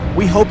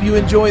We hope you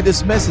enjoy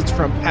this message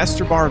from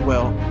Pastor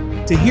Bardwell.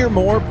 To hear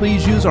more,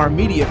 please use our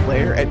media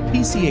player at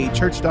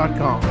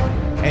pcachurch.com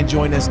and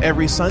join us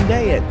every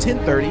Sunday at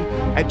 10:30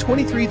 at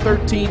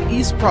 2313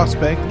 East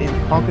Prospect in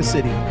Ponca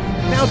City.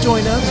 Now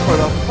join us for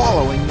the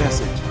following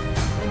message.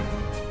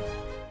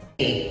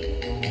 You're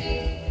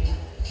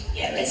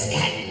as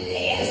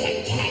cuddly as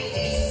a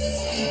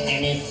cactus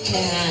and as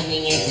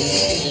charming as a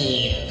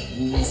seal,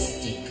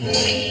 Mr.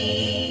 Grinch.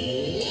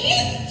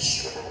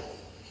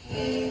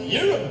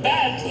 You're a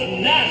bad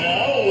banana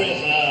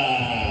with a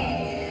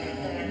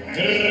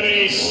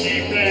greasy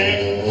black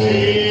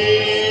beard.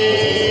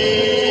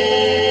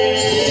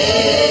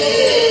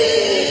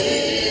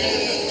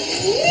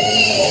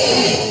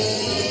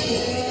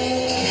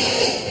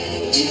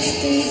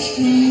 Just as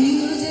the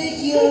music,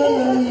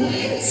 you're a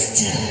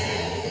monster,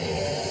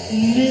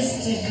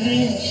 Mr.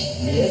 Grinch.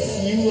 Yes,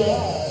 you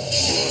are.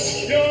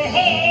 Your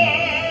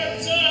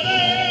heart's an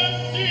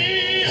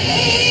empty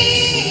hole.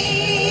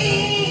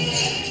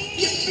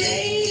 Your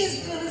brain is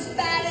full of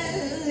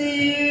spiders.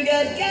 You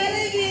got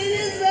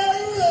caterpillars all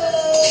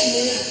over,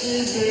 Mr.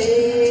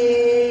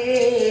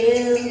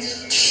 Grinch.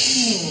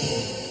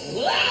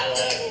 Well, I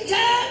wouldn't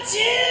touch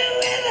you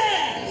with a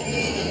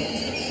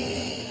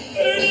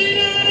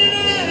 39 and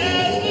a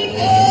half foot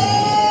pole.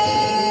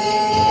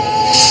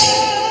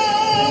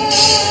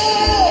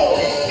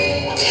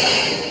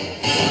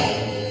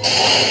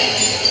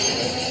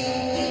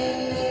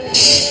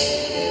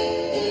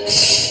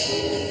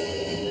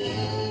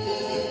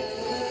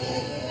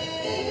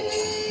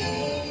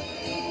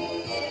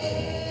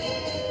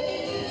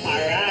 I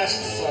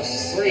asked for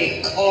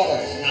 3/4,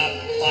 not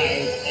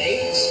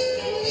 5/8.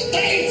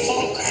 Stay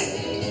focused.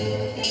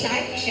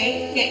 Like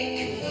Saint Nick.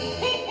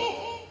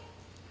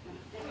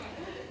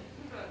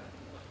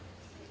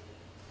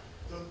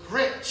 The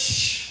Grinch.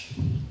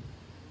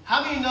 How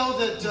many know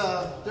that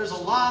there's a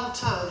lot of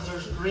times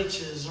there's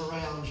Grinches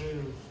around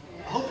you?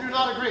 I hope you're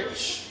not a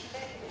Grinch.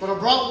 But I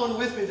brought one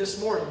with me this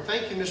morning.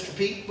 Thank you, Mr.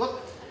 Pete.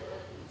 Look,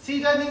 see,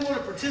 he doesn't even want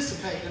to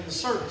participate in the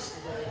service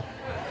today.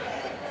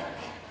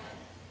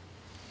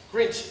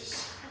 Grinches.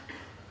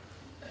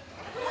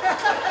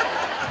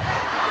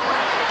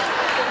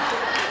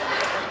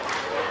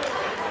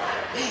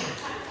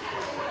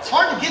 It's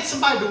hard to get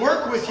somebody to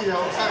work with you,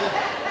 though.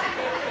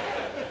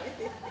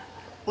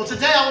 Well,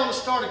 today I want to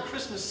start a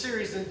Christmas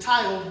series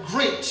entitled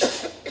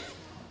Grinch.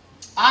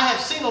 I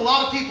have seen a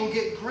lot of people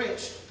get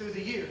Grinched through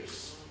the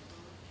years.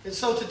 And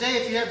so today,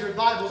 if you have your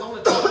Bibles, I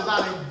want to talk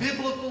about a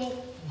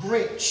biblical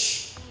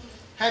Grinch.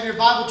 Have your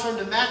Bible turn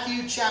to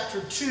Matthew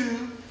chapter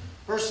 2,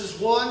 verses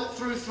 1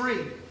 through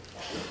 3.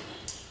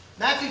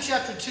 Matthew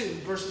chapter 2,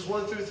 verses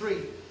 1 through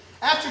 3.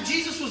 After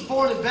Jesus was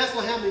born in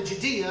Bethlehem in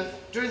Judea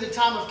during the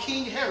time of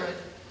King Herod,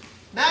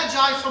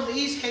 Magi from the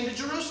east came to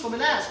Jerusalem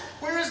and asked,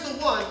 "Where is the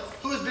one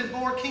who has been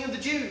born King of the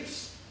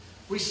Jews?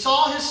 We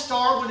saw his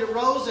star when it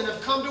rose and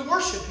have come to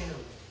worship him."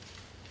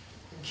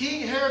 When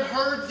King Herod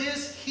heard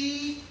this,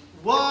 he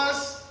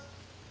was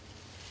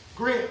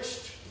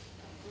grinched.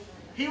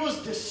 He was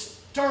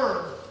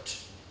disturbed,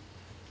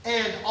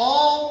 and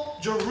all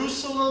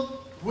Jerusalem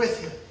with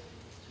him.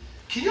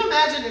 Can you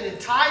imagine an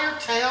entire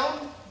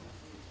town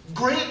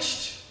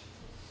grinched?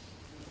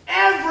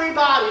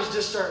 Everybody's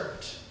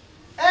disturbed.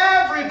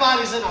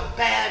 Everybody's in a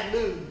bad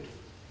mood.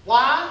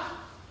 Why?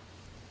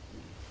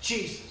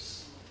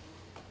 Jesus.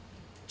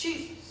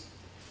 Jesus.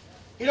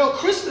 You know,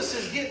 Christmas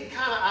is getting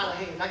kind of out of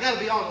hand. I got to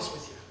be honest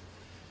with you.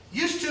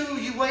 Used to,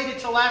 you waited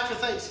till after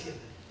Thanksgiving.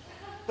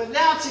 But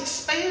now it's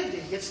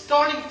expanding. It's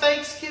starting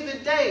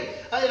Thanksgiving Day.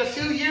 In a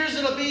few years,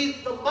 it'll be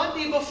the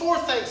Monday before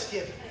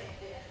Thanksgiving.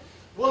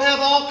 We'll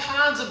have all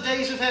kinds of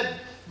days. We've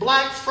had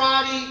Black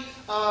Friday,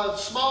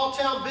 Small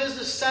Town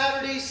Business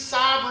Saturdays,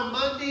 Cyber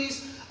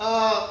Mondays,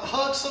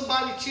 Hug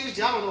Somebody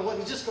Tuesday. I don't know what.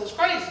 It just goes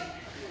crazy.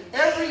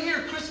 Every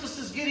year, Christmas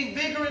is getting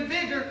bigger and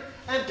bigger,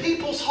 and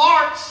people's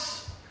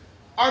hearts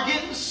are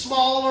getting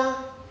smaller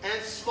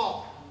and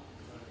smaller.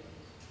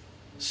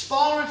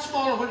 Smaller and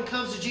smaller when it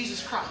comes to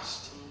Jesus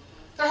Christ.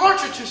 Their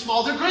hearts are too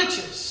small. They're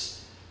Grinches.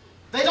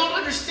 They don't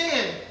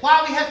understand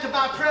why we have to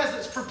buy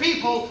presents for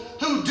people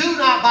who do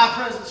not buy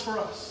presents for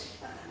us.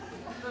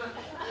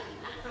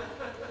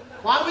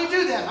 Why do we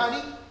do that,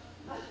 honey?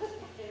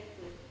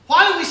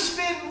 Why do we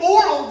spend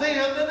more on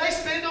them than they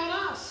spend on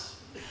us?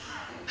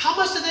 How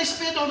much did they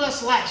spend on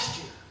us last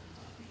year?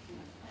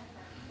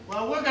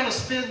 Well, we're going to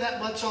spend that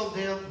much on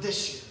them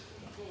this year.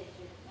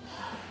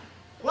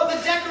 Well, the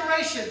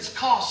decorations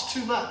cost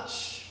too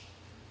much.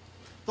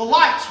 The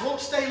lights won't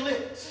stay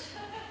lit.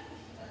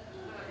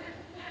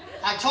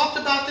 I talked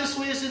about this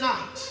Wednesday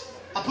night.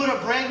 I put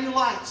up brand new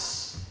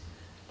lights.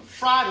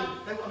 Friday,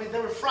 they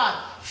were Friday.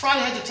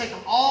 Friday I had to take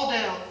them all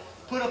down,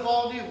 put up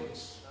all new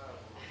ones.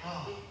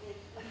 Oh.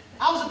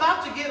 I was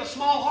about to get a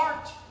small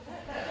heart.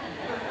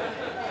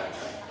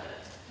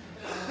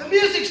 The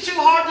music's too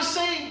hard to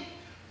sing.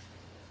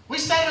 We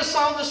sang a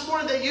song this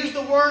morning that used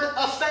the word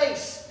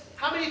 "efface."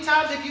 How many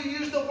times have you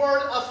used the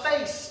word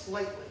 "efface"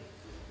 lately?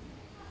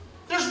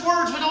 There's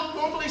words we don't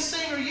normally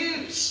sing or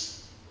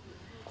use.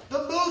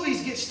 The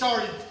movies get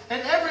started,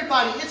 and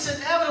everybody, it's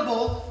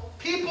inevitable,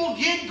 people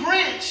get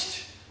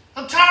grinched.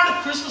 I'm tired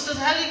of Christmas, it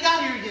hasn't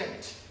got here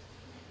yet.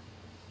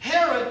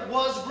 Herod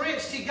was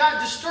grinched. He got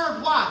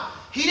disturbed. Why?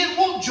 He didn't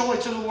want joy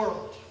to the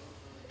world.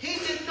 He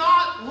did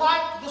not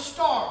like the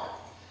star.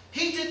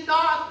 He did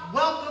not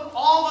welcome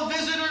all the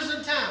visitors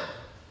in town.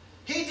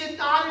 He did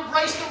not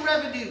embrace the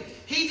revenue.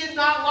 He did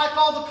not like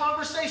all the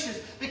conversations,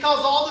 because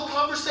all the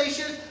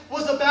conversations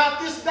was about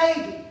this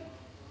baby,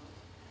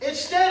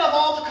 instead of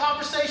all the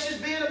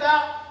conversations being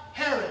about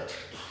Herod.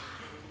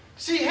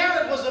 See,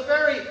 Herod was a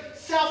very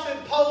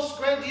self-imposed,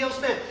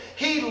 grandiose man.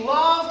 He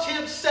loved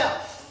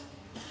himself,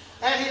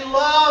 and he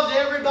loved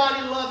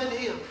everybody loving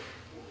him,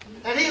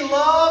 and he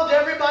loved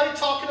everybody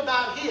talking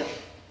about him.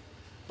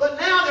 But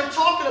now they're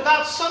talking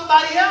about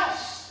somebody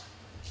else.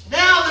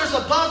 Now there's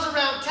a buzz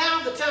around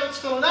town. The town's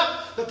filling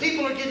up. The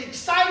people are getting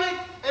excited.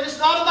 And it's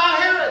not about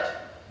Herod.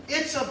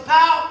 It's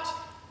about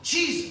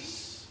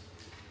Jesus.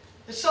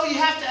 And so you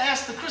have to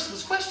ask the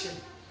Christmas question.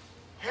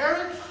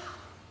 Herod,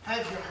 have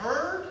you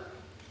heard?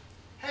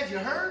 Have you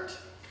heard?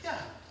 Yeah.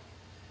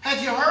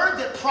 Have you heard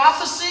that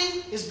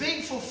prophecy is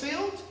being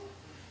fulfilled?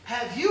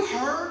 Have you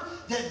heard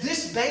that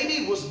this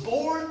baby was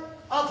born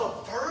of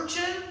a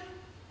virgin?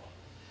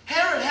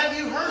 Herod, have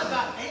you heard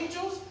about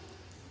angels?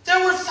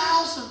 There were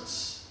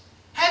thousands.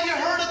 Have you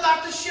heard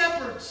about the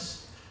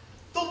shepherds?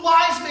 The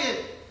wise men?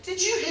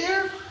 Did you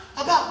hear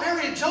about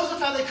Mary and Joseph,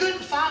 how they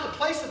couldn't find a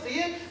place at the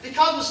inn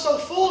because it was so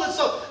full, and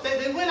so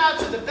they went out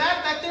to the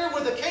back there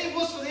where the cave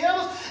was for the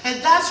animals,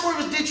 and that's where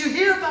it was. Did you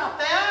hear about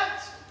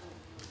that?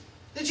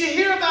 Did you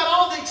hear about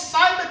all the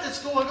excitement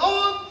that's going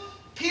on?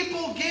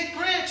 People get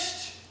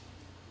grinched.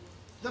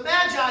 The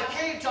Magi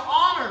came to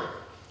honor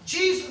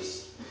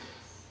Jesus.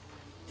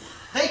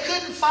 They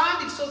couldn't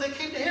find him, so they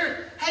came to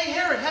Herod. Hey,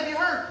 Herod, have you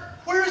heard?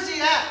 Where is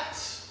he at?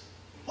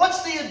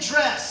 What's the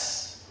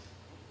address?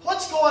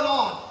 What's going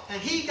on?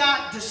 And he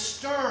got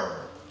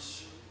disturbed.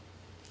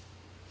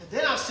 And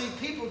then I've seen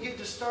people get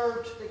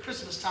disturbed at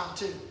Christmas time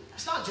too.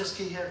 It's not just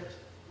King Herod.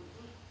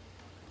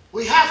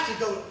 We have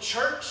to go to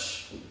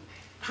church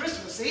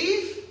Christmas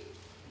Eve?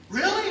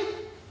 Really?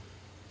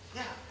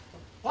 Yeah.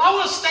 Well, I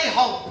want to stay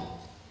home.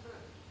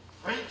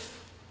 Right?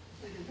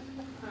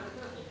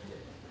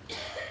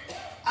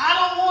 I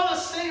don't want to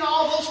sing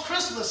all those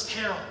Christmas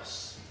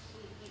carols.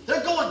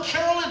 They're going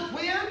caroling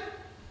when?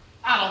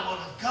 I don't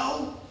want to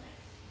go.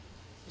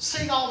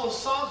 Sing all those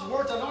songs,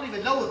 words I don't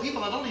even know, with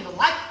people I don't even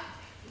like.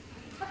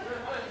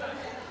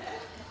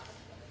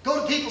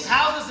 Go to people's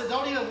houses that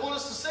don't even want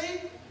us to sing.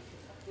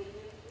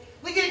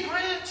 We get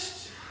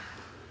grinched.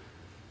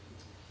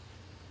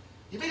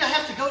 You mean I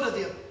have to go to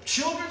the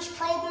children's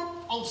program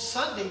on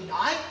Sunday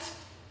night?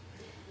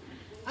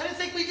 I didn't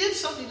think we did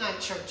Sunday night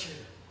church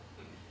here.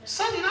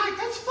 Sunday night,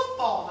 that's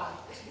football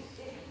night.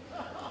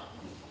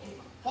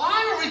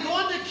 Why are we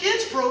going to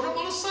kids' program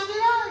on a Sunday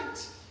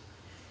night?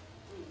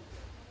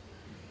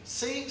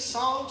 Sing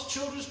songs,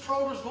 children's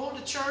programs, going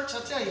to church.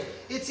 I tell you,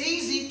 it's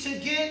easy to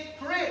get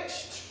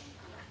grinched.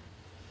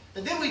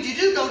 And then we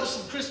do go to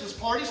some Christmas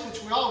parties,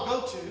 which we all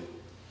go to.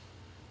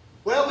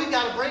 Well, we've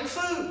got to bring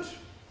food.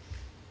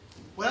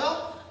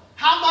 Well,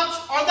 how much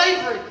are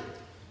they bringing?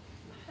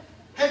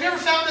 Have you ever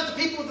found that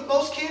the people with the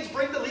most kids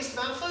bring the least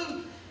amount of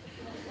food?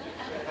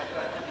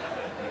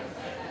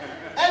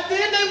 And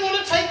then they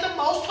want to take the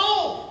most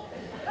home.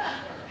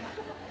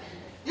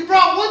 You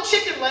brought one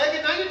chicken leg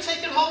and now you're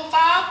taking home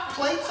 5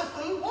 plates of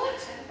food?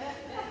 What?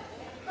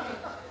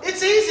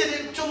 It's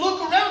easy to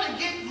look around and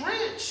get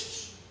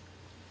grinched.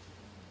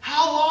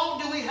 How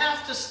long do we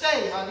have to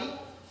stay, honey?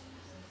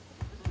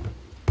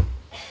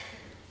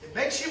 It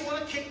makes you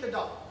want to kick the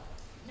dog.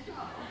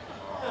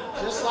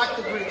 Just like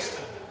the Grinch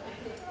did.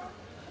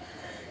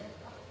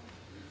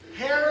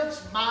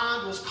 Herod's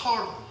mind was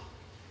carnal.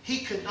 He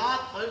could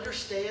not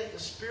understand the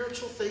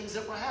spiritual things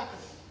that were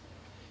happening.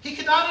 He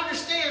could not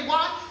understand.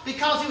 Why?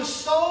 Because he was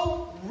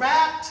so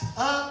wrapped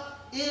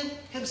up in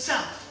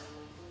himself.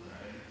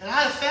 And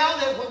I have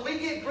found that when we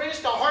get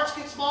grinched, our hearts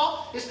get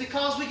small, it's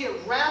because we get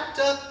wrapped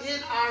up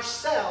in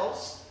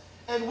ourselves,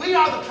 and we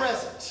are the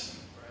present.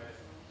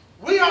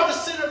 We are the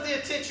center of the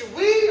attention.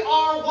 We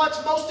are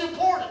what's most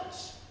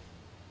important.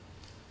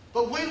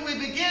 But when we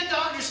begin to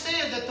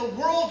understand that the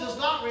world does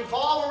not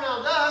revolve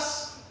around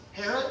us,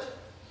 Herod,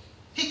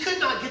 he could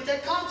not get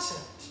that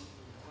concept.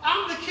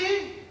 I'm the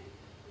king.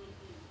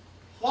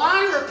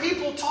 Why are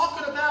people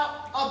talking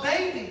about a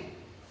baby?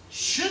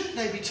 Shouldn't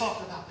they be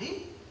talking about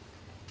me?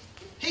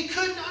 He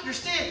couldn't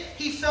understand.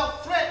 He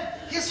felt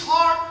threatened. His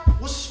heart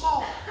was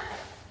small.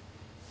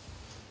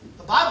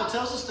 The Bible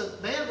tells us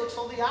that man looks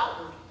on the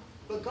outward,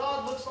 but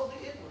God looks on the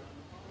inward.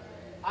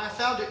 I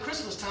found at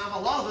Christmas time, a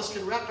lot of us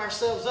can wrap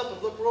ourselves up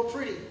and look real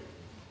pretty.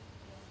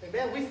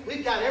 Amen.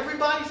 We've got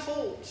everybody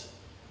fooled,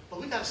 but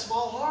we've got a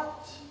small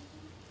heart.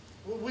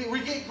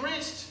 We get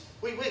grinched.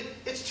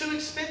 It's too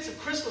expensive.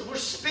 Christmas, we're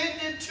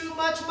spending too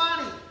much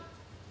money.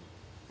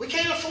 We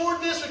can't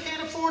afford this, we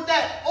can't afford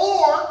that.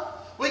 Or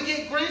we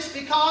get grinched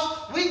because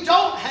we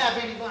don't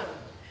have any money.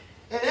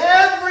 And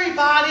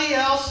everybody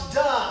else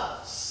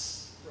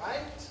does.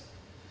 Right?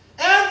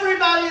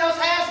 Everybody else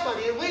has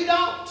money and we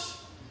don't.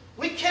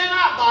 We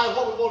cannot buy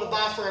what we want to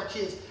buy for our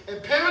kids.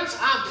 And parents,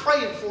 I'm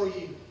praying for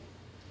you.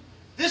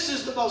 This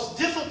is the most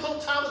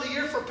difficult time of the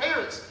year for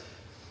parents.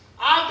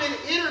 I've been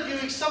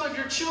interviewing some of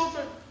your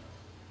children.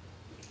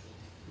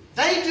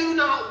 They do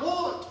not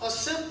want a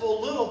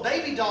simple little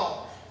baby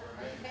doll.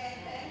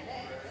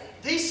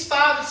 These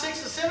 5 and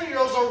 6 and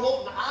 7-year-olds are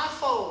wanting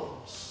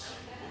iPhones.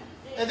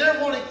 And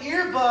they're wanting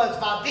earbuds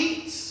by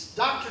Beats,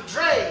 Dr.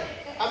 Dre.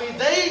 I mean,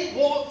 they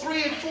want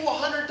 $300 and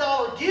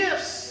 $400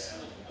 gifts.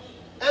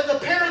 And the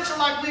parents are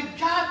like, we've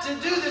got to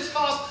do this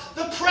because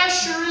the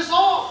pressure is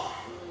on.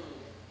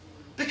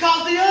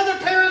 Because the other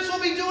parents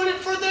will be doing it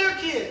for their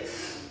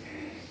kids.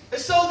 And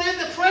so then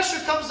the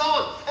pressure comes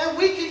on. And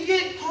we can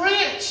get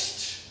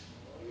Grinched.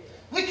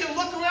 We can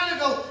look around and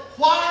go,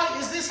 why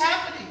is this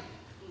happening?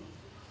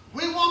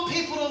 We want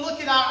people to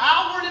look at our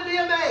outward and be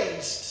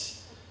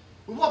amazed.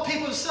 We want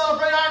people to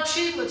celebrate our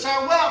achievements,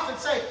 our wealth, and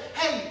say,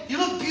 hey, you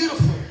look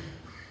beautiful.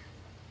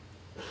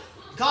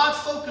 God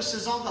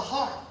focuses on the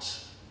heart.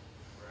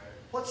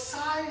 What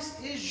size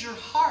is your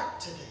heart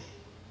today?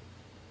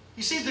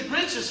 You see, the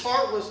Grinch's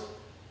heart was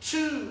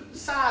 2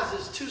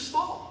 sizes too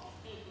small.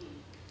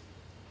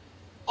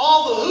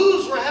 All the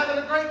Who's were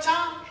having a great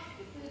time.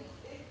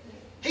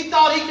 He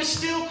thought he could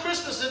steal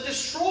Christmas and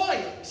destroy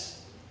it.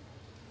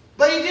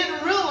 But he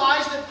didn't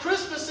realize that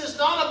Christmas is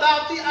not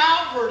about the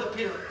outward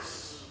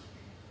appearance.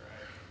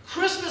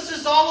 Christmas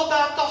is all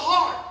about the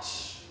heart.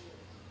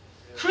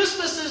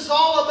 Christmas is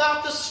all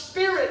about the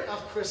spirit of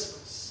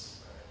Christmas.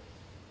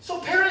 So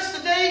parents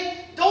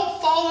today,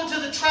 don't fall into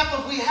the trap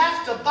of we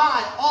have to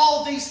buy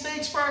all these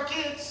things for our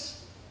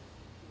kids.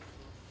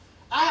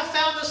 I have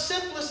found the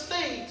simplest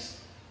things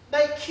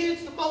make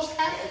kids the most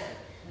happy.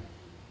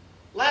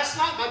 Last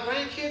night, my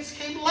grandkids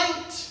came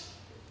late.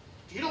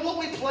 Do you know what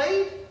we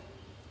played?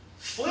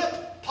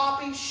 Flip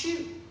Poppy's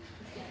shoe.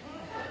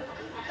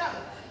 Yeah.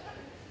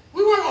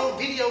 We weren't on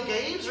video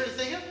games or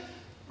anything.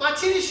 My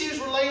tennis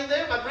shoes were laying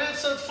there. My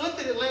grandson flipped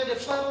it and landed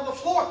flat on the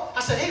floor. I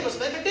said, hey, let's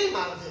make a game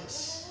out of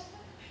this.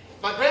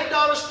 My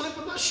granddaughter's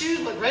flipping my shoes.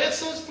 My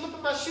grandson's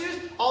flipping my shoes.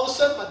 All of a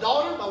sudden, my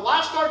daughter, my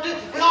wife started doing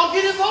it. We all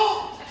get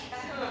involved.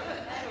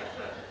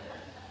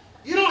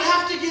 You don't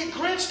have to get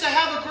Grinch to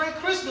have a great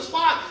Christmas.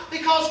 Why?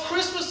 Because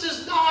Christmas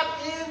is not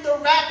in the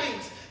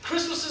wrappings.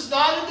 Christmas is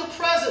not in the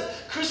present.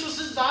 Christmas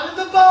is not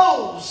in the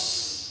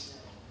bows.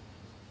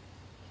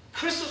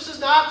 Christmas is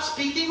not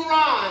speaking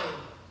rhyme.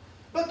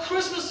 But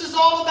Christmas is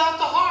all about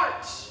the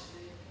heart.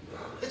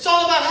 It's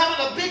all about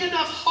having a big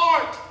enough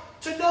heart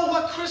to know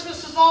what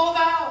Christmas is all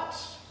about.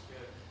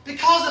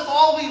 Because if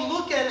all we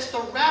look at is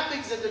the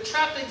wrappings and the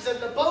trappings and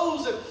the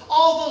bows and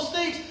all those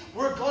things,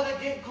 we're going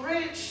to get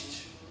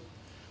Grinched.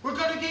 We're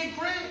going to get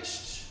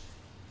Grinched.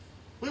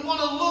 We want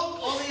to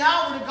look on the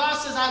outward, and God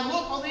says, I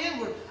look on the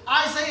inward.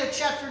 Isaiah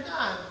chapter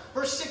 9,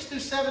 verse 6 through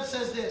 7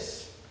 says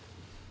this.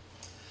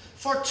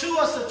 For to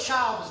us a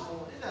child is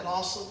born. Isn't that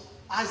awesome?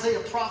 Isaiah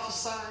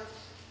prophesied.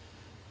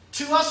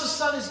 To us a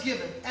son is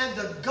given, and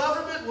the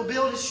government will be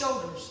on his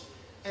shoulders.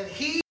 And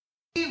he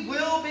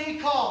will be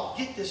called,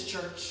 get this,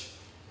 church,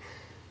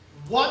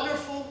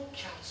 Wonderful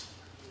Counselor.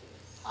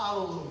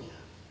 Hallelujah.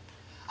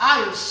 I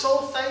am so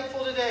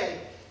thankful today.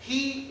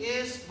 He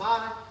is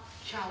my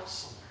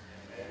counselor.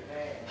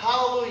 Amen.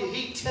 Hallelujah.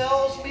 He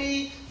tells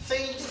me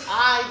things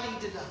I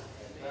need to know.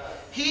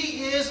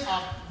 He is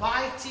a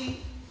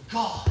mighty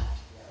God.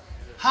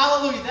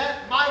 Hallelujah.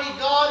 That mighty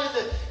God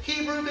in the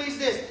Hebrew means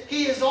this.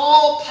 He is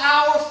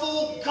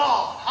all-powerful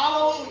God.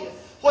 Hallelujah.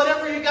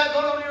 Whatever you got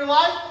going on in your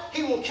life,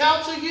 He will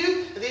counsel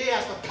you, and then He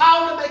has the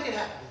power to make it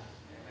happen.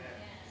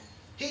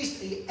 He's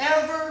the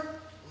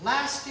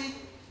everlasting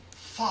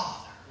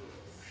Father.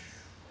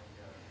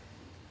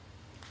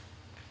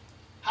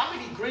 How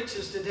many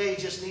Grinches today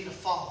just need a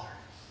father?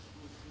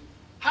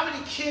 How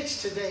many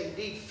kids today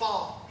need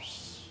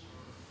fathers?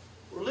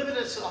 We're living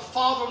in a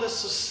fatherless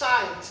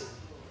society.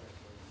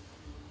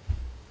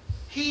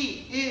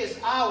 He is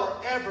our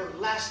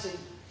everlasting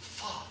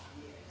Father.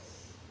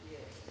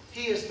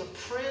 He is the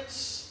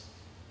Prince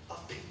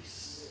of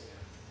Peace.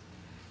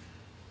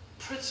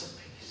 Prince of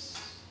Peace.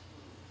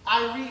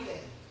 Irene,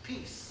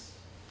 peace.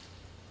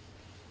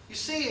 You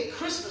see, at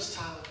Christmas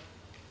time,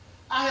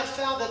 I have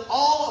found that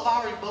all of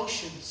our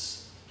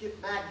emotions get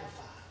magnified.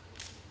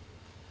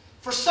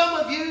 For some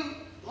of you,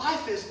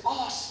 life is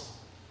awesome.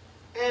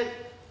 And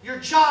your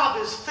job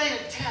is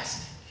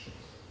fantastic.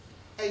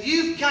 And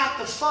you've got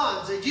the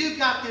funds, and you've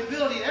got the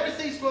ability, and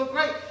everything's going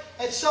great.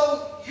 And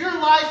so your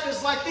life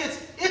is like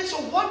this. It's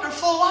a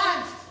wonderful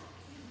life.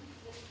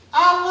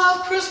 I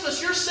love Christmas.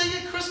 You're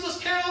singing Christmas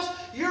carols.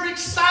 You're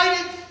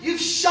excited.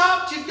 You've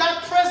shopped. You've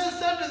got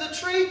presents under the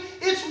tree.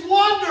 It's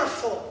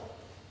wonderful.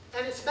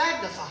 And it's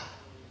magnified.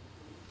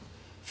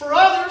 For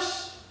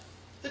others,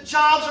 the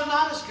jobs are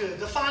not as good.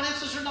 The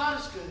finances are not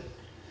as good.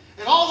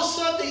 And all of a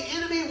sudden, the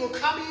enemy will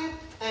come in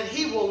and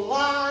he will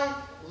lie.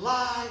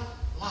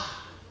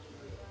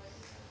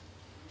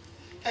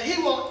 And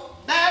he will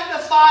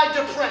magnify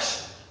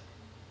depression.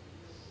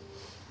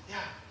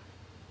 Yeah.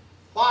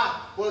 Why?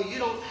 Well, you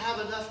don't have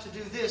enough to to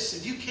do this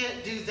and you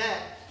can't do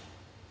that.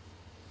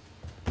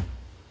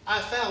 I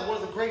found one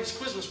of the greatest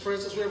Christmas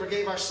presents we ever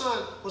gave our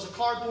son was a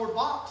cardboard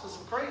box and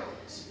some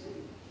crayons.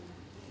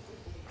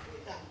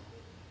 Yeah.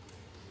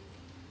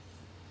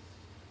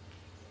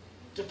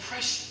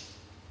 Depression.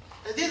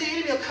 And then the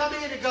enemy will come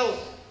in and go,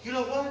 you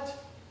know what?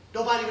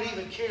 Nobody would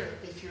even care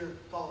if you're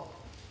gone.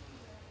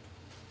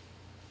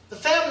 The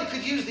family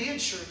could use the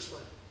insurance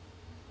money.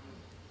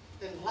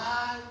 And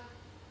lie.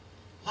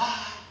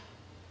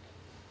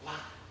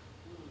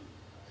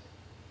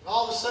 And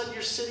all of a sudden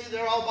you're sitting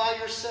there all by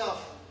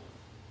yourself.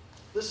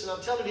 Listen,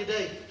 I'm telling you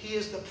today, He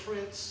is the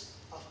Prince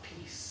of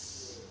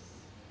Peace.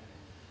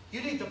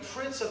 You need the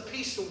Prince of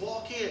Peace to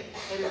walk in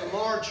and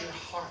enlarge your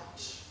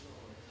heart.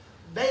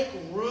 Make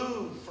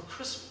room for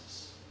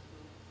Christmas.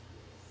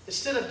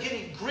 Instead of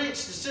getting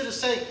grinched, instead of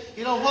saying,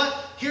 you know what,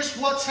 here's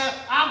what's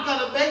happening. I'm going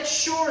to make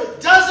sure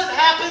it doesn't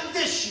happen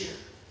this year.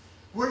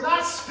 We're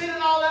not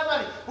spending all that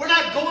money. We're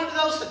not going to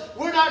those things.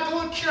 We're not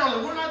going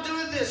caroling. We're not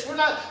doing this. We're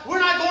not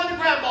going to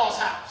Grandma's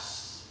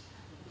house.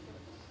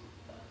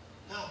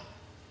 No.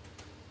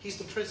 He's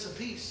the Prince of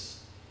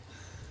Peace.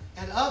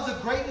 And of the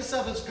greatness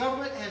of His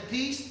government and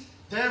peace,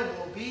 there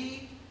will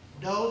be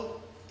no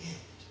end.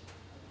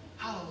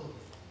 Hallelujah.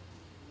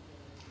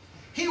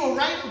 He will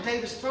reign on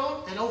David's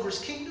throne and over His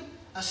kingdom,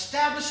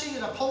 establishing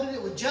and upholding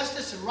it with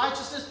justice and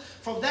righteousness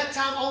from that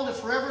time on and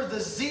forever. The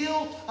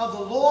zeal of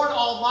the Lord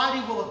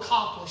Almighty will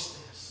accomplish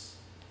this.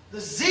 The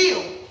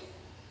zeal.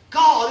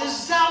 God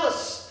is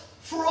zealous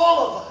for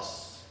all of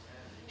us.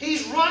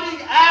 He's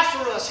running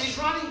after us. He's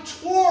running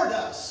toward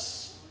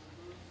us.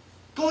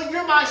 Going,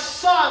 you're my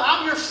son.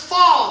 I'm your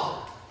father.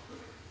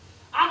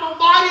 I'm a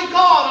mighty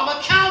God. I'm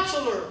a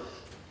counselor.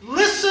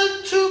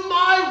 Listen to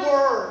my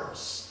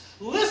words.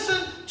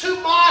 Listen to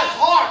my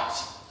heart,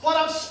 what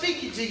I'm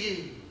speaking to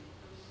you.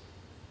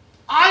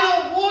 I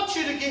don't want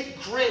you to get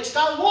grinched.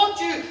 I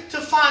want you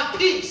to find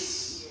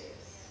peace.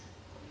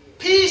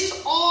 Peace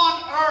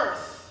on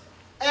earth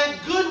and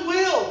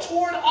goodwill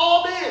toward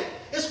all men.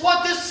 It's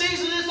what this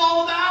season is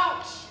all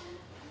about.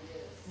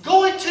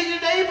 Going to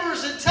your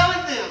neighbors and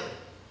telling them.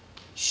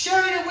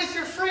 Sharing it with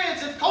your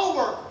friends and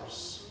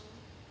co-workers.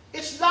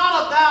 It's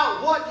not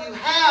about what you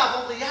have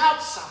on the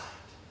outside.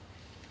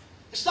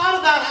 It's not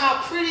about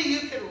how pretty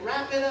you can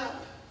wrap it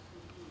up.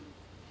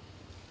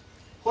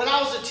 When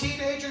I was a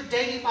teenager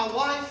dating my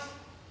wife,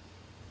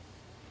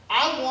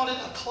 I wanted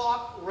a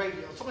clock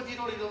radio. Some of you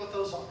don't even know what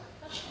those are.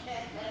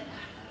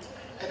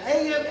 An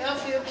AM,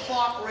 FM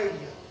clock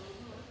radio.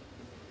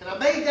 And I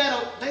made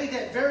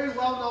that very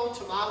well known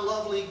to my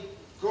lovely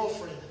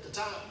girlfriend at the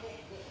time.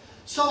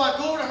 So I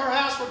go to her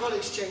house, we're going to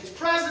exchange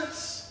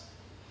presents,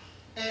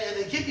 and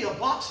they give me a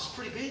box that's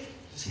pretty big,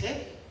 it's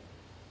heavy.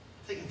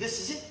 I'm thinking, this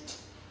is it.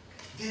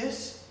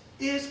 This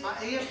is my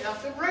AM,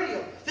 FM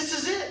radio. This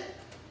is it.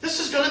 This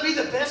is going to be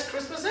the best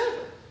Christmas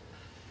ever.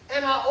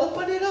 And I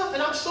open it up,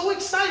 and I'm so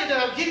excited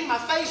that I'm getting my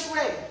face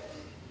ready.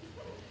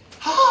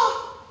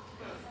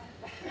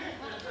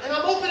 And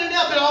I'm opening it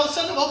up, and all of a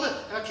sudden I'm opening,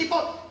 and I keep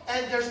on,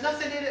 and there's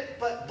nothing in it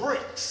but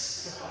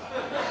bricks.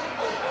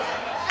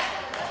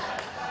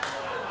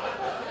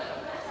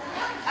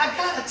 I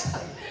gotta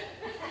tell you,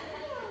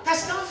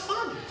 that's not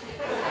funny.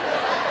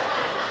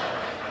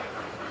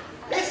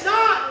 It's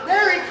not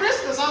Merry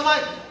Christmas. I'm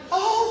like,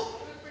 oh,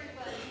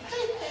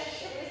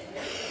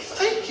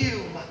 thank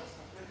you.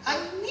 I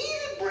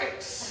needed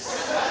bricks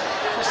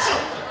for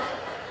something.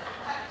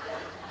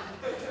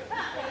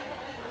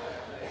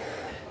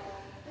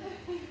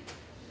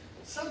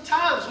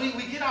 Sometimes we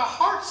get our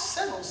hearts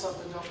set on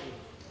something, don't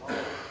we?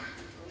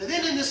 And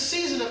then in this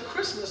season of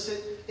Christmas,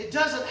 it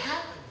doesn't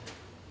happen.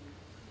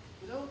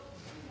 You know?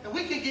 And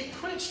we can get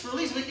quenched,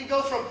 released. We can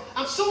go from,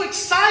 I'm so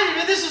excited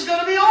and this is going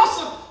to be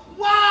awesome.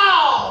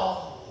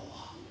 Wow!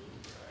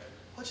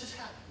 What just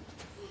happened?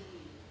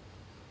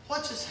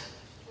 What just happened?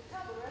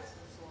 Tell the rest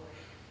of the story.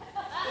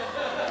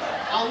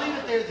 I'll leave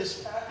it there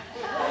this way.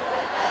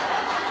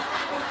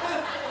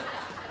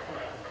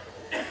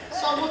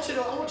 So I want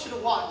you to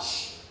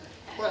watch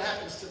what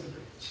happens to the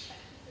Grinch.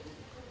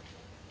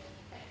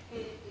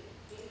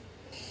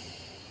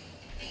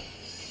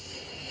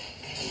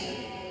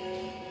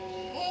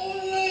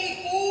 Only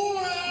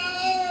 4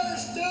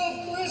 hours till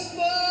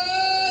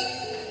Christmas!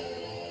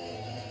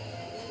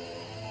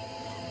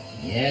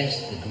 Yes,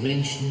 the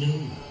Grinch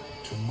knew.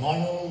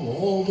 Tomorrow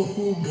all the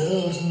Who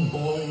girls and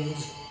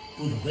boys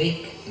would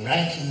wake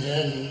bright and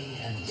early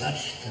and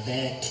rush for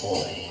their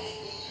toys.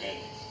 And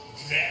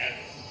then,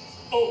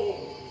 oh,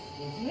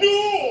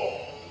 no!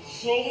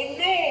 So the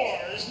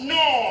noise!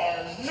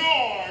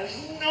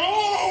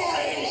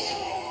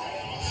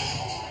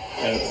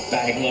 They'll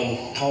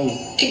bagel how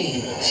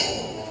kingdoms.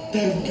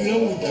 They'll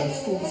blow their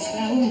full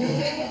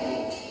flounders.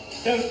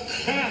 They'll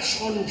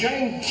crash on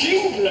giant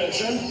jinglers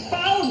and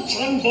bounce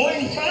on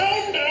boing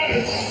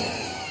bounders.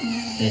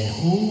 Then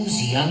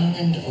who's young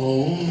and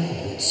old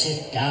would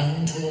sit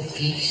down to a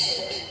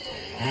feast,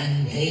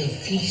 and they'll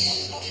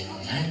feast,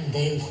 and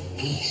they'll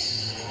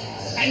feast.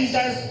 And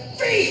they'll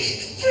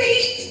feast!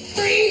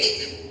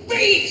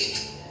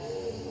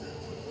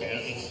 They'll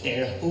eat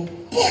their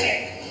hoop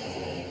pudding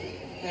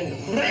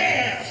and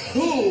rare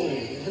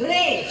food,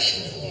 roast,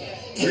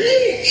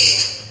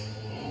 bleached.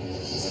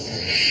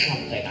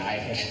 Something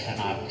I just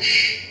cannot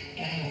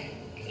stand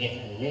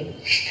in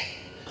least.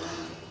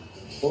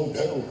 Oh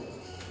no.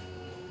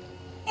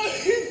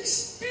 I'm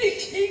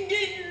speaking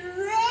in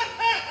rhyme.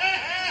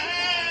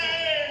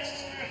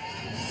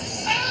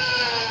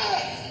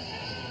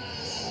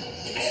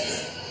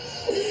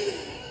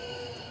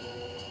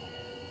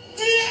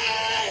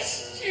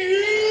 Blast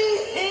you!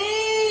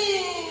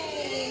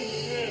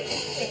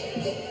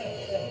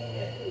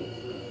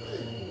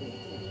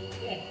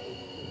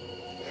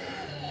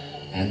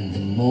 And the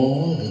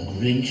more the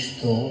Grinch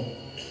thought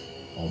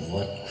of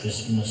what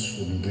Christmas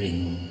would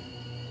bring,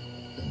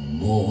 the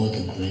more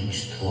the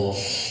Grinch thought,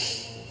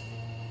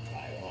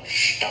 I must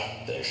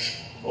stop this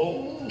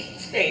whole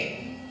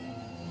thing.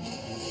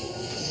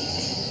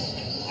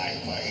 Like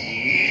for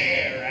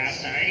year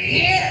after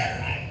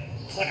year I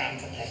put up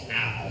with it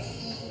now.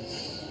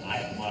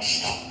 I must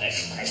stop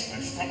this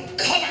Christmas from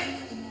coming.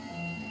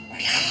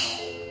 But how?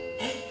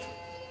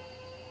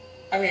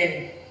 I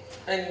mean,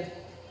 in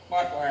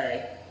what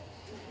way?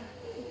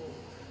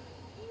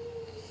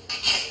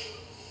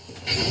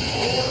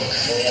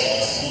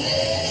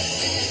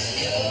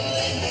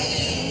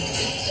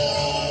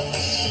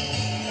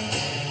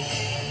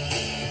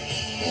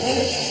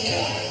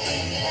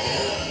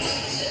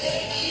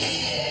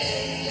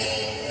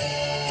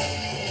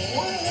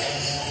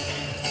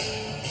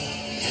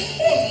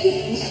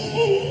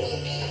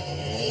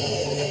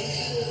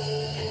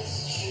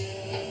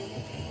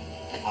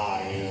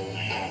 I am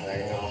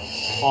having a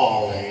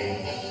holly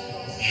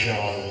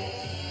jolly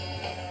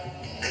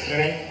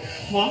Christmas.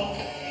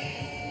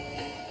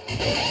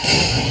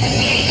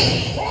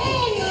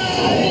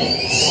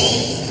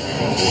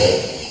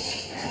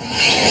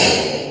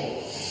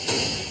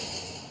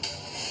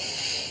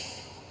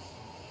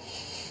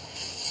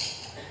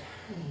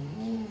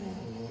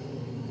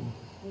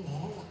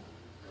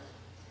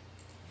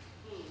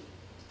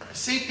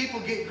 See, people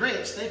get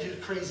Grinch. They do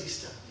crazy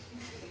stuff.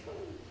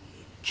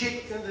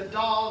 Kicking the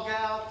dog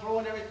out,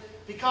 throwing everything.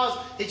 Because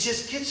it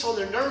just gets on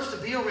their nerves to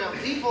be around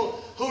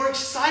people who are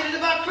excited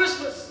about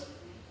Christmas.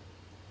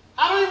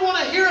 I don't even want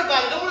to hear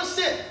about it. I don't want to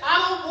sit. I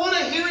don't want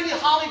to hear any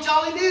holly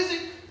jolly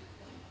music.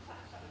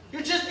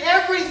 You're just,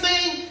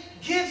 everything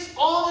gets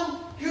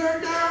on your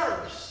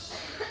nerves.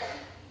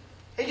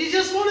 And you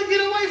just want to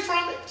get away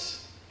from it.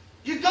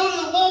 You go to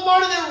the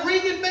Walmart and they're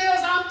ringing bells.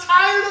 I'm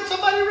tired of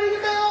somebody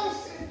ringing bells.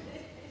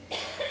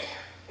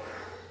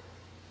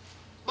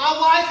 My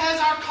wife has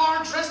our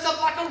car dressed up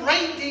like a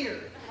reindeer.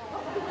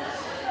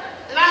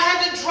 And I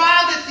had to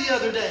drive it the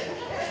other day.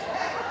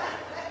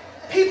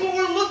 People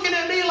were looking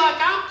at me like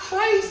I'm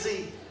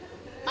crazy.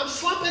 I'm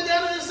slumping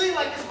down in the seat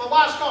like it's my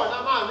wife's car,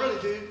 not mine, really,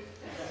 dude.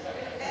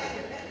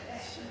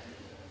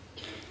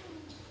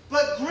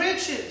 But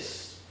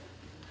Grinches,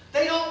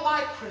 they don't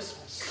like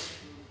Christmas.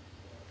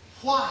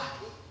 Why?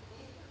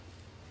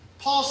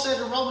 Paul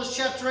said in Romans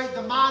chapter 8,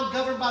 the mind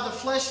governed by the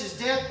flesh is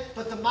death,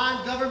 but the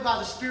mind governed by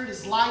the Spirit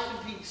is life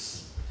and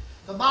peace.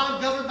 The mind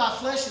governed by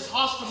flesh is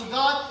hostile to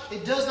God.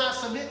 It does not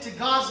submit to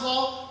God's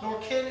law, nor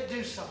can it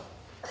do so.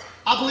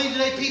 I believe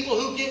today people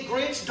who get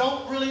Grinch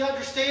don't really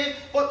understand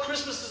what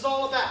Christmas is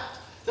all about.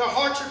 Their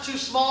hearts are too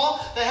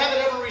small. They haven't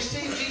ever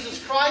received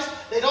Jesus Christ.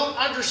 They don't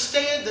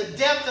understand the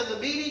depth and the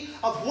meaning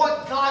of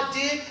what God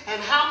did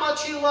and how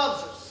much He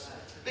loves us.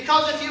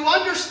 Because if you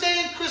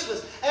understand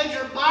Christmas and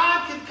your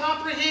mind can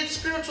comprehend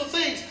spiritual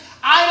things,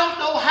 I don't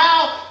know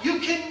how you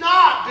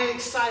cannot be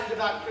excited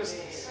about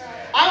Christmas.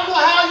 I don't know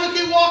how you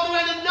can walk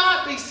around and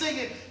not be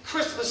singing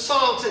Christmas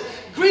songs and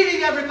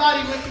greeting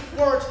everybody with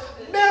the words,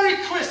 Merry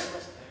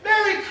Christmas,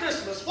 Merry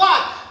Christmas.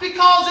 Why?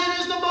 Because it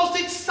is the most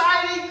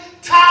exciting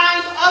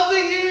time of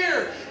the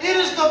year. It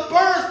is the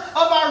birth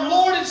of our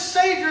Lord and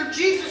Savior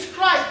Jesus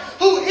Christ,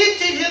 who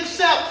emptied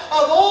Himself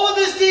of all of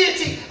His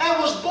deity and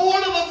was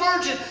born of a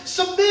virgin,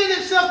 submitted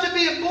Himself to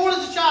being born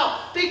as a child,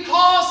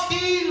 because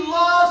He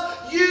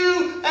loves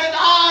you and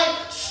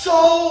I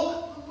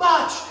so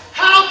much.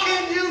 How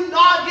can you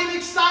not get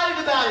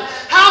excited about it?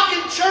 How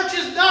can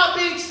churches not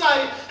be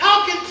excited?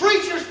 How can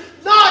preachers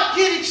not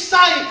get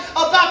excited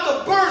about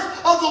the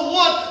birth of the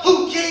one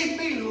who gave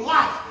me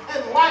life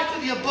and life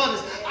to the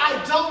abundance?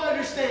 I don't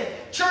understand.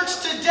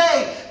 Church,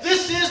 today,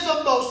 this is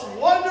the most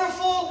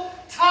wonderful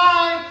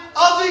time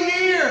of the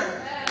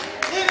year.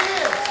 It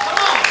is. Come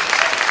on.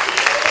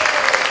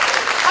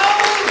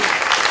 Hallelujah.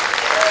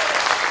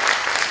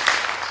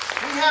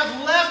 We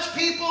have left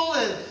people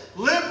and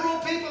liberal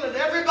people and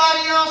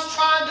everybody else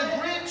trying to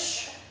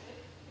Grinch.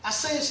 I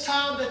say it's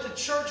time that the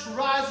church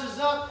rises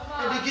up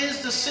and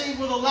begins to sing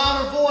with a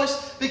louder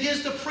voice,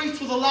 begins to preach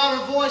with a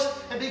louder voice,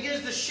 and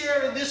begins to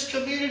share in this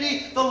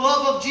community the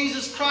love of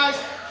Jesus Christ.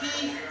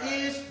 He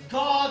is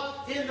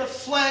God in the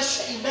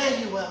flesh,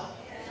 Emmanuel,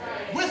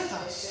 with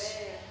us.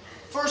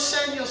 1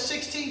 Samuel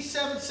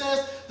 16:7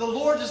 says, the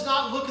Lord does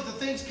not look at the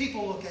things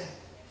people look at.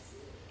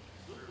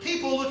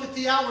 People look at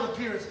the outward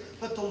appearance,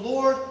 but the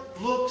Lord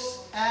looks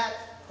at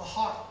the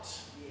heart.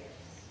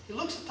 He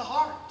looks at the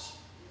heart.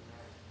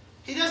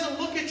 He doesn't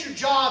look at your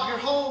job, your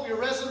home, your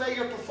resume,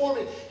 your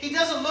performance. He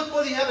doesn't look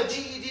whether you have a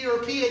GED or a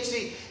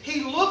PhD.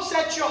 He looks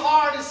at your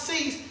heart and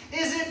sees,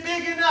 is it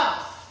big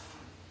enough?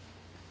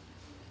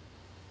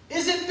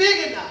 Is it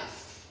big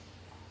enough?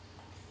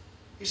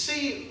 You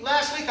see,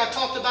 last week I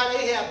talked about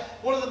Ahab,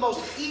 one of the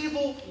most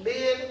evil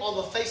men on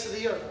the face of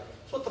the earth.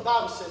 That's what the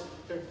Bible says.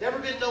 There's never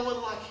been no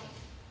one like him.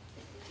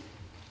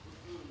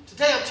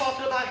 Today I'm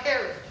talking about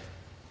Herod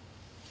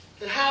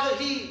and how that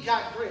he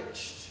got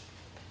grinched.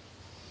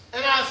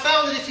 And I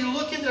found that if you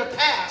look in their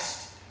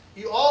past,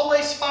 you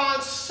always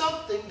find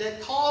something that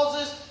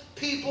causes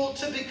people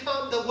to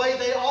become the way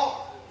they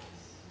are.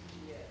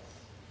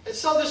 And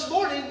so this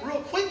morning,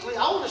 real quickly,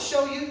 I want to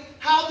show you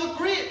how the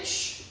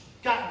Grinch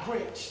got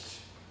grinched.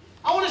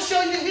 I want to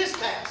show you his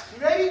past.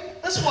 You ready?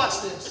 Let's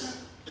watch this.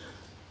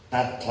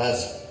 Not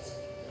pleasant.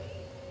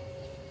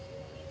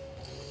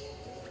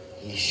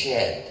 He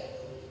shed.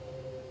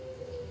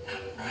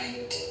 Not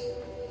right.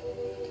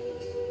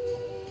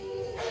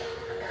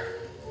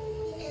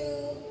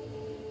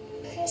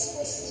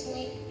 Christmas is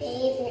my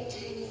favorite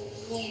time of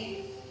the year.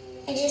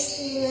 I just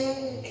love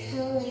the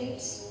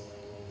colors.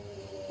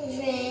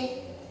 Red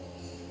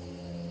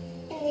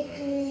and the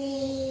green.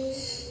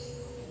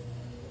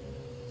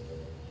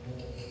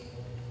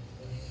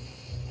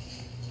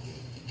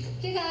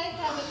 Did I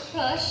have a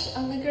crush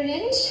on the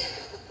Grinch?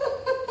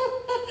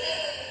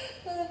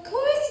 Well, of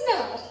course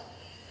not.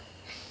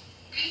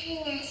 I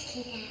didn't ask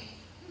you that.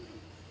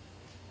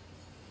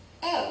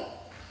 Oh,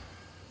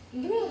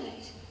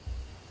 right.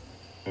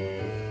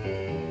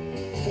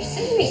 For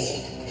some reason,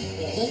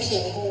 when he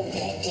came home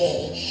that day,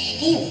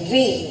 he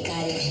really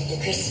got into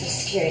the Christmas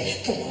spirit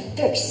for the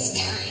first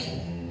time.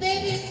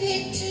 Baby,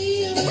 picture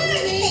you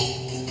perfect.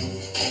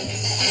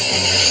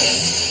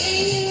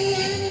 Hanging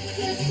around the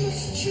Christmas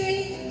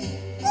tree.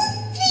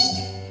 Whoopsie!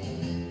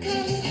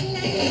 Coming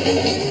like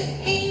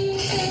an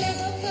angel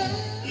above.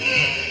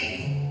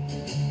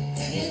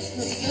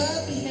 Christmas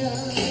love,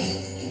 love.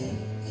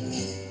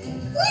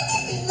 What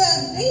a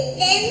lovely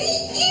family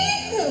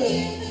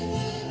echoes.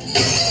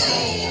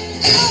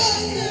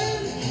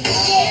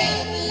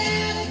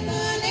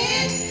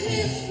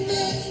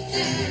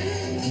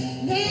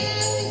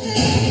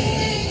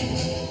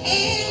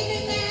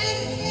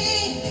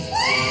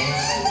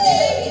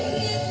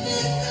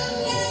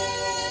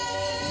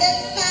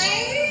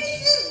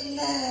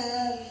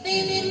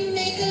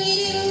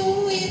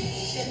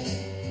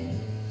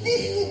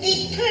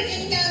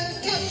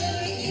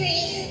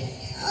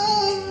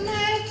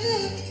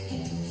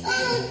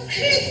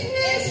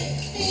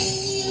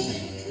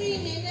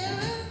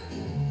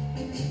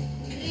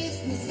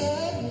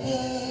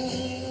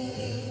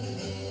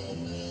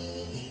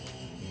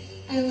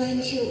 I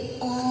want you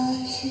all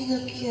to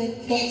look your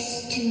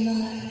best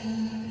tomorrow.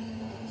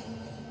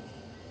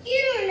 You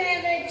don't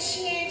have a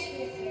chance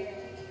with her.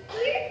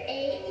 You're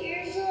 8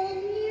 years old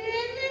and you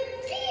have a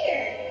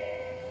beard.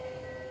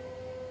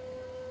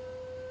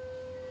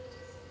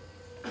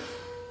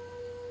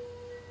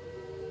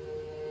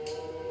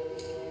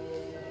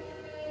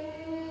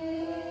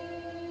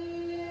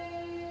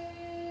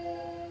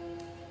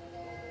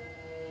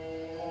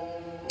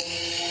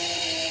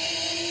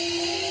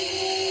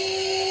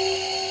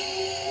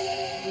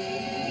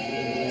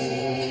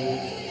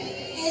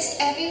 Has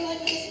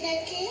everyone given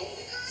their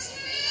gifts?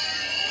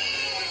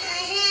 I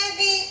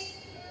haven't.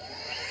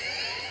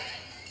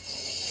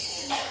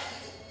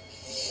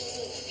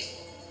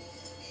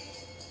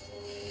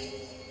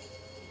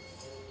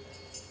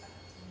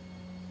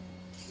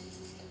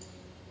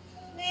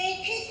 Merry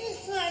Christmas,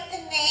 Martha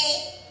May.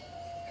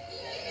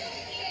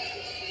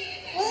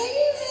 Why do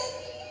you have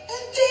a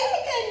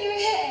bag on your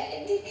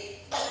head?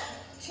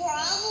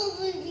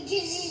 Probably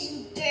because he's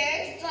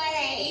embarrassed by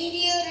that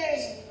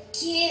idioter's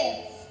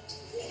gift.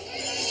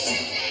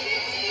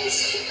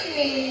 Mr.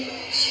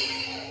 Grinch,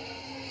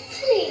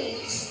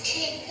 please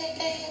take the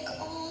bag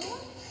off.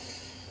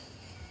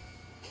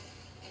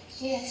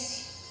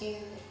 Yes, you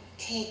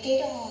take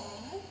it off.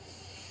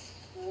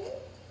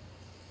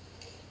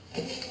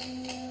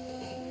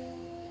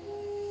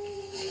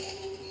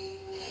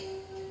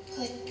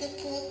 Put the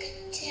book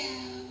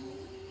down.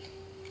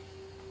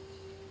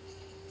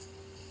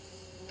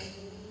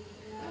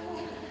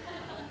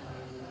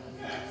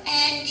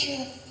 And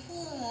your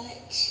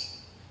foot.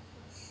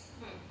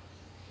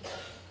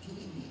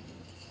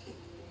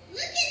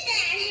 Look at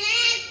that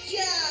hat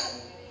jump!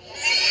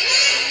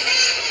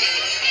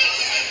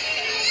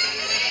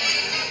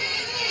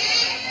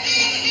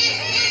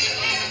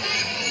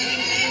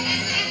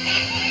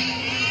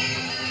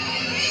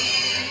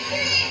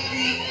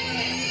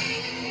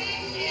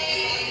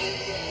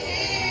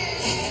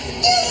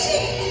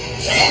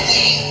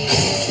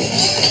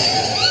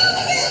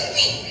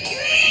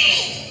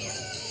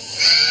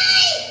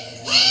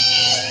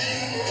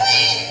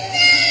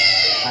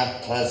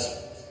 Not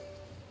pleasant.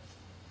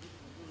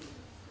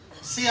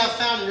 See, I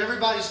found in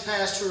everybody's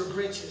past who are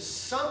Grinches,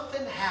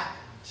 something happened.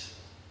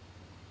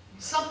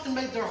 Something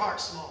made their heart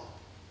small.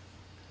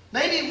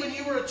 Maybe when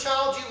you were a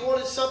child, you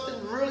wanted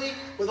something really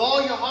with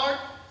all your heart,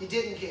 you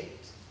didn't get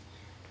it.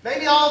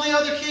 Maybe all the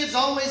other kids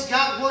always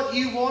got what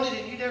you wanted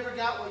and you never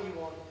got what you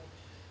wanted.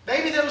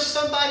 Maybe there was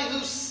somebody who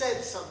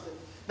said something.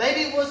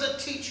 Maybe it was a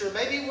teacher.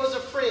 Maybe it was a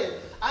friend.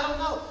 I don't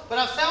know. But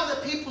I found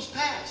that people's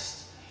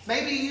past.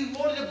 Maybe you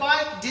wanted a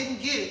bike,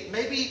 didn't get it.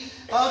 Maybe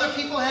other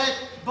people had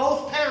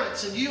both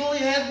parents and you only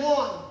had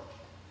one.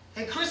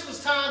 And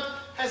Christmas time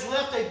has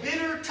left a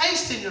bitter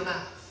taste in your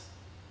mouth.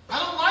 I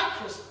don't like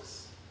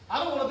Christmas.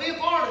 I don't want to be a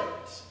part of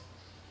it.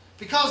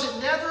 Because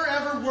it never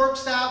ever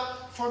works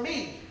out for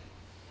me.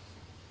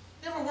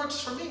 It never works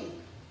for me.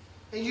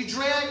 And you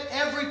dread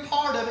every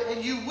part of it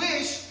and you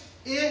wish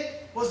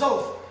it was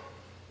over.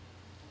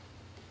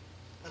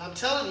 But I'm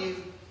telling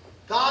you,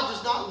 God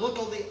does not look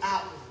on the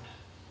outward.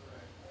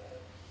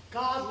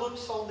 God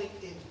looks on the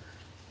inward.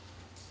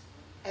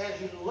 And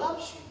He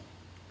loves you.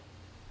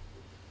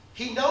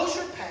 He knows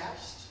your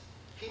past.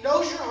 He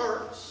knows your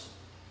hurts.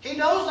 He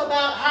knows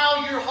about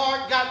how your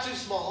heart got too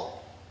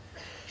small.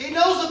 He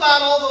knows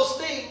about all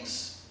those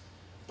things.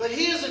 But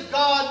He is a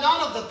God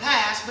not of the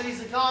past, but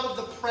He's a God of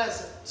the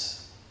present.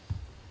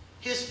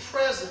 His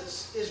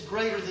presence is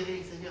greater than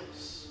anything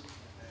else.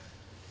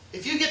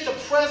 If you get the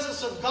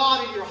presence of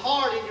God in your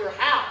heart, in your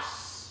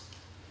house,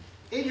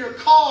 in your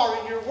car,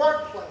 in your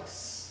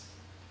workplace,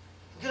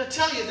 I'm going to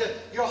tell you that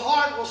your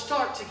heart will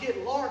start to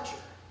get larger.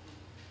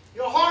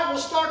 Your heart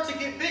will start to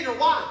get bigger.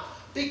 Why?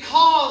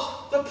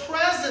 Because the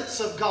presence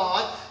of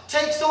God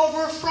takes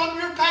over from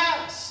your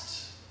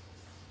past.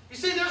 You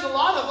see, there's a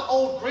lot of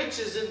old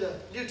Grinches in the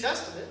New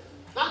Testament,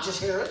 not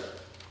just Herod,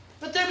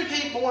 but there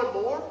became more and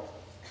more.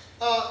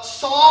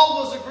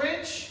 Saul was a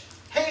Grinch,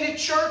 hated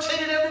church,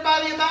 hated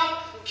everybody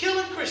about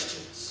killing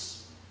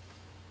Christians.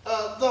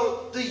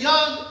 The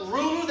young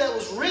ruler that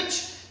was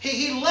rich,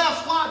 he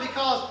left. Why?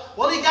 Because,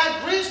 well, he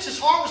got Grinched, his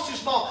heart was too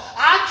small.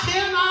 I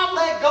cannot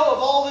let go of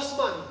all this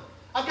money.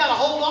 I've got to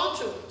hold on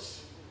to it.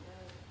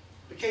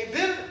 Became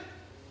bitter.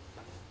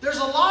 There's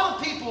a lot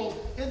of people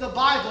in the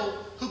Bible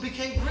who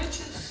became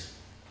Grinches.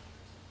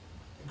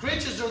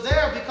 Grinches are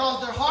there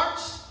because their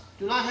hearts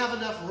do not have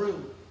enough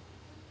room.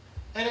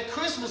 And at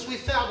Christmas, we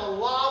found a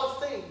lot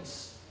of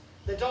things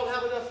that don't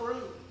have enough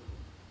room.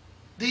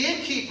 The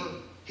innkeeper,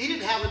 he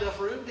didn't have enough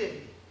room, did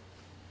he?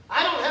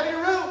 I don't have any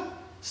room.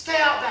 Stay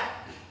out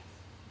back.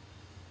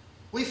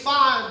 We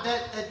find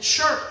that at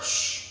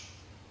church,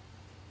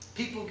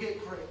 people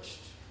get Grinched.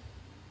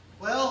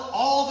 Well,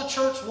 all the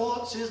church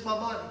wants is my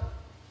money.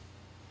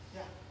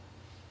 Yeah.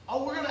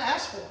 Oh, we're going to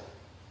ask for it.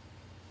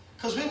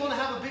 Because we want to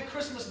have a big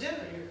Christmas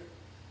dinner here.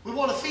 We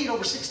want to feed over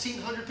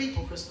 1,600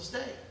 people Christmas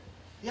Day.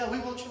 Yeah, we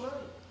want your money.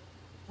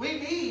 We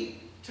need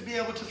to be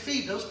able to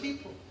feed those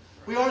people.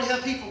 We already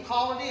have people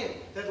calling in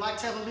that like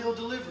to have a meal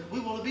delivered. We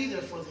want to be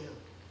there for them.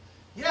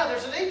 Yeah,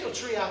 there's an angel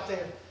tree out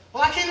there.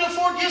 Well, I can't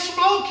afford gifts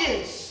for my own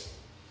kids.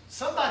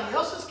 Somebody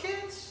else's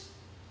kids?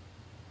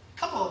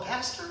 Come on,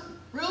 Pastor.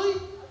 Really?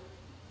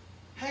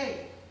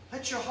 Hey,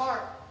 let your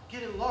heart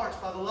get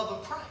enlarged by the love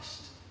of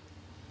Christ.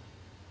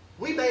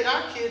 We made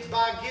our kids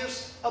buy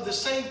gifts of the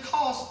same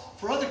cost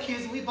for other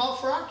kids that we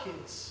bought for our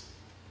kids.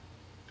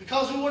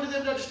 Because we wanted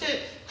them to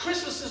understand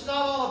Christmas is not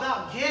all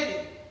about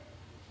getting.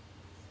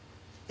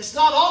 It's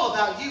not all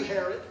about you,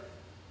 Herod.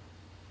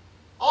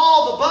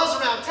 All the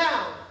buzz around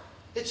town,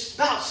 it's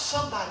about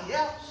somebody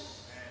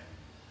else.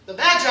 The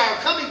Magi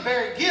are coming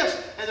bearing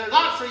gifts, and they're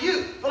not for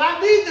you. But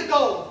I need the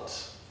gold.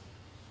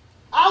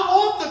 I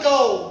want the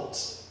gold.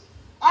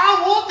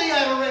 I want the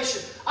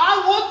adoration.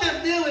 I want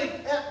them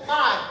kneeling at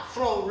my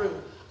throne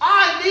room.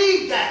 I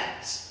need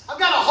that. I've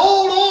got to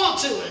hold on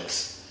to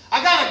it.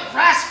 I've got to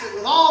grasp it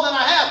with all that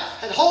I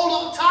have and hold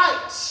on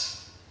tight.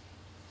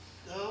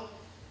 No. You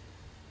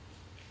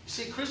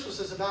see, Christmas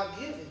is about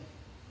giving.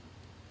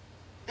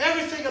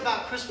 Everything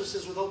about Christmas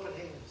is with open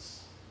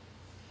hands.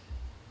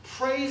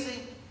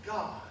 Praising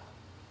God.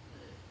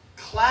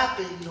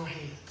 Clapping your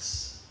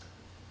hands.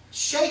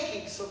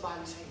 Shaking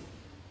somebody's hand.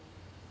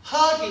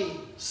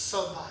 Hugging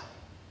somebody.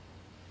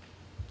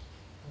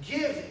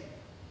 Giving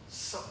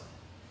something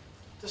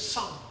to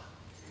someone.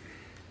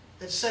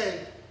 And say,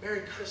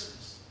 Merry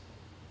Christmas.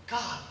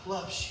 God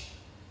loves you.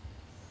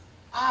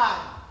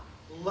 I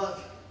love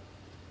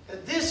you.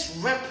 And this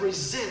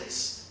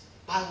represents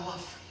my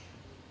love for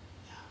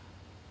you. Yeah.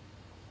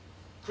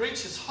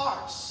 Grinch's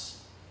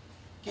hearts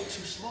get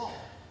too small.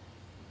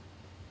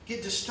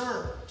 Get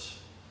disturbed.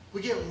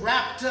 We get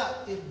wrapped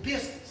up in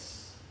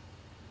business.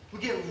 We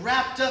get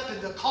wrapped up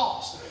in the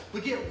cost.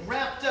 We get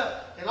wrapped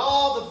up in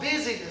all the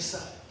busyness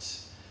of it.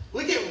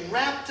 We get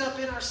wrapped up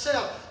in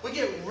ourselves. We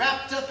get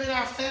wrapped up in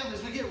our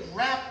families. We get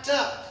wrapped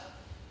up.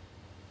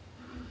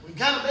 We've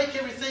got to make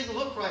everything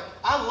look right.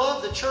 I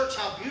love the church,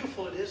 how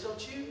beautiful it is,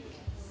 don't you?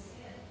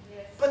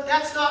 But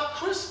that's not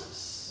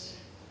Christmas.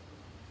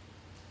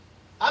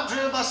 I've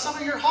driven by some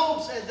of your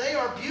homes, and they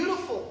are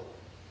beautiful.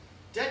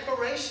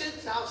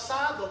 Decorations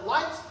outside, the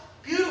lights,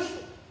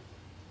 beautiful.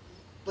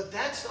 But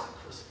that's not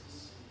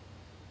Christmas.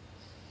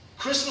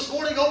 Christmas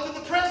morning, open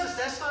the presents.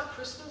 That's not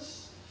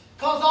Christmas.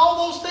 Because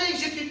all those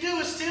things you can do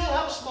is still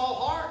have a small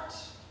heart.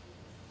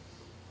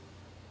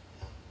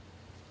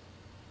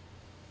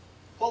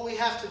 What we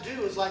have to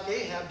do is like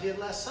Ahab did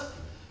last Sunday.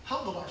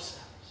 humble ourselves.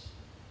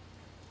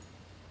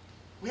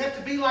 We have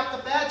to be like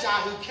the Magi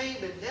who came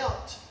and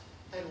knelt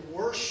and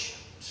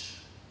worshiped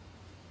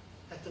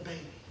at the baby.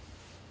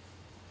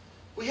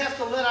 We have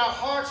to let our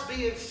hearts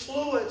be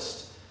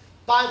influenced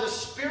by the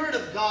Spirit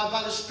of God,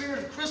 by the Spirit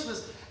of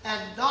Christmas,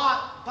 and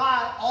not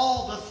by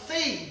all the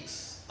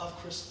things of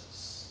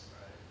Christmas.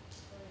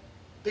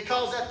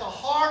 Because at the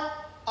heart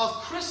of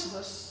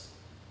Christmas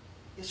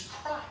is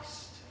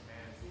Christ.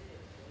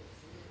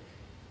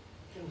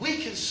 And we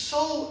can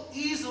so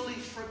easily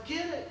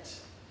forget it.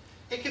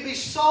 It can be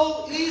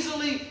so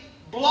easily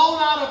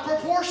blown out of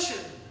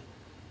proportion.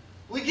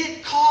 We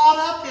get caught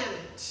up in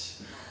it.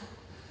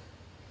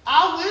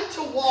 I went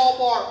to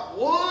Walmart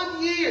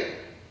one year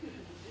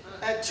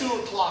at 2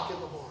 o'clock in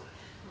the morning.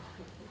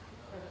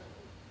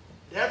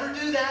 Never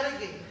do that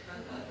again.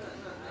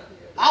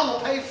 I will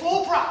pay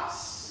full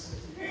price.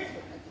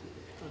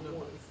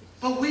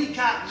 But we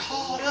got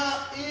caught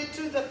up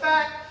into the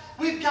fact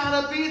we've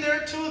got to be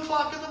there at 2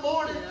 o'clock in the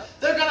morning.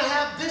 They're going to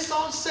have this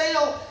on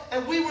sale.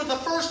 And we were the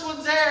first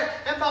ones there.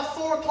 And by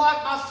 4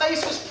 o'clock, my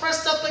face was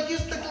pressed up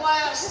against the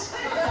glass.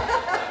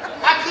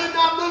 I could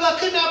not move. I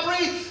could not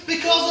breathe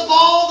because of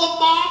all the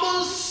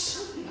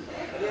mamas.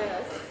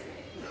 Yes.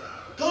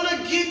 Going to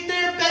get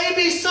their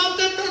baby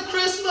something for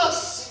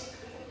Christmas.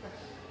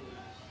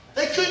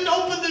 They couldn't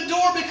open the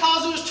door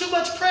because it was too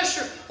much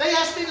pressure. They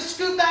asked me to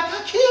scoot back.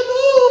 I can't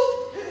move.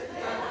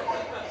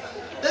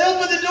 They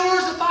opened the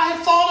doors. If I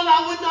had fallen,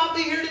 I would not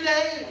be here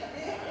today.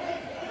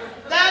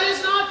 That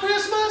is not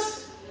Christmas.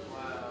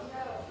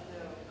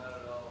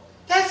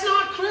 That's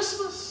not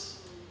Christmas.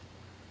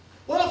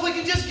 Well, if we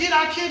can just get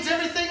our kids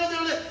everything on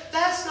their list,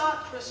 that's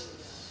not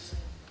Christmas.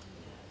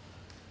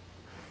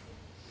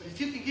 But if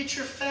you can get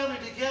your family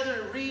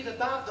together and read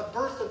about the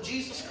birth of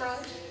Jesus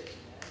Christ,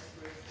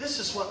 this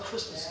is what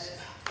Christmas is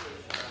about.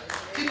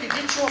 If you can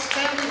get your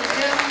family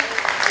together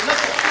and let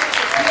the kids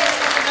appear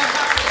something that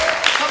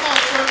happens. Come on,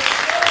 church.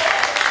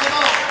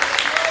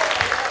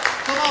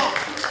 Come on.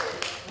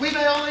 We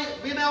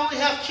may only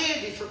have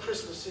candy for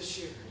Christmas this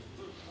year.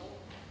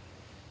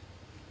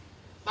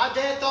 My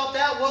dad thought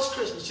that was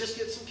Christmas. Just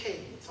get some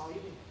candy. That's all you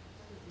need.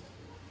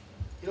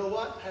 You know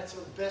what? I had some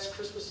of the best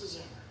Christmases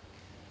ever.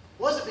 It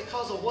wasn't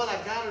because of what I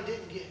got or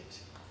didn't get.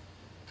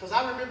 Because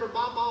I remember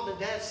my mom and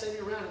dad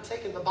sitting around and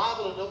taking the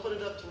Bible and opening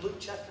it up to Luke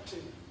chapter 2.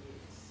 And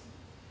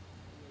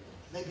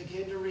they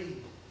began to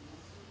read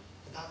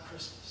about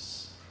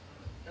Christmas.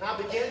 And I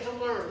began to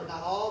learn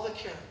about all the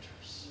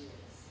characters.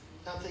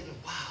 And I'm thinking,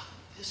 wow,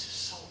 this is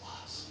so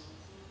awesome.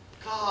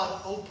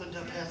 God opened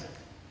up heaven.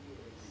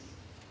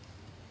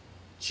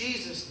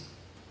 Jesus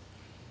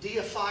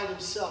deified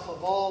himself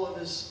of all of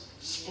his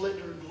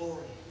splendor and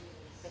glory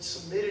and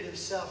submitted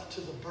himself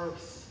to the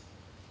birth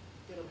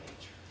in a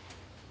manger.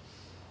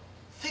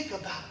 Think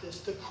about this.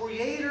 The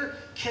Creator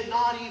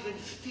cannot even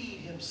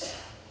feed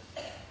himself.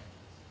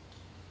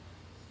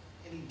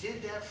 And he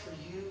did that for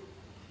you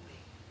and me.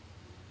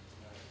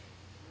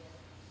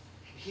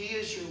 And he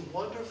is your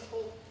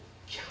wonderful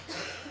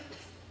counselor.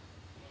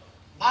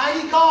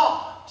 Mighty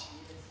God,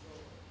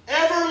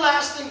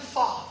 everlasting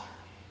Father,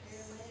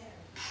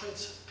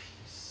 Prince of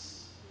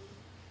Peace.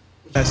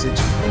 Message.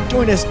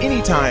 Join us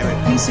anytime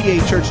at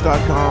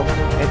PCAchurch.com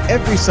and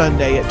every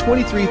Sunday at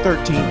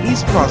 2313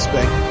 East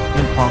Prospect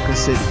in Ponca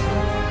City.